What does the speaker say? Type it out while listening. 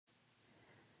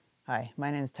Hi, my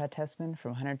name is Tessmann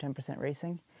from 110%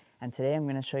 Racing, and today I'm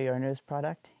going to show you our newest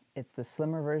product. It's the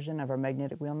slimmer version of our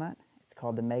magnetic wheel nut. It's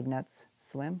called the MagNuts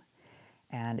Slim,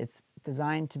 and it's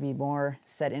designed to be more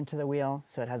set into the wheel,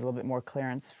 so it has a little bit more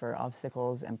clearance for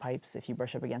obstacles and pipes. If you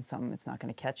brush up against something, it's not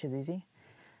going to catch as easy,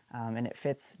 and it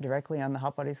fits directly on the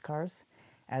Hot Buddies cars.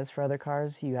 As for other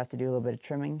cars, you have to do a little bit of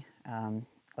trimming.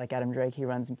 Like Adam Drake, he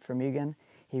runs for Mugen.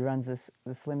 He runs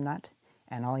the Slim nut,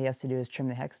 and all he has to do is trim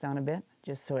the hex down a bit,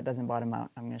 just so it doesn't bottom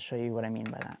out. I'm going to show you what I mean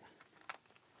by that.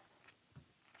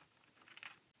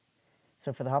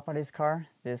 So for the Hot Buddies car,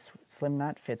 this Slim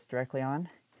nut fits directly on,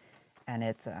 and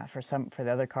it's for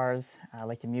the other cars,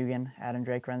 like the Mugen, Adam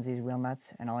Drake runs these wheel nuts,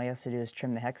 and all he has to do is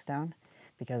trim the hex down,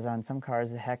 because on some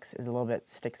cars the hex is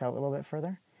sticks out a little bit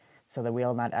further, so the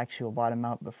wheel nut actually will bottom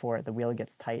out before the wheel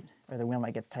gets tight, or the wheel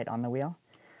nut gets tight on the wheel.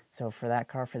 So for that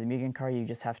car, for the Mugen car, you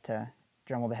just have to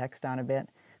Dremel the hex down a bit.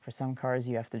 For some cars,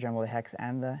 you have to Dremel the hex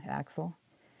and the axle.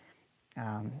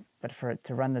 But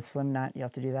to run the Slim nut, you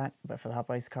have to do that. But for the Hot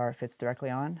Buddies car, it fits directly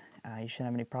on. You shouldn't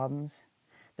have any problems.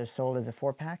 They're sold as a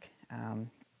 4-pack, and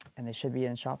they should be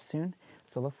in shops soon.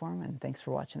 So look for them, and thanks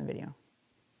for watching the video.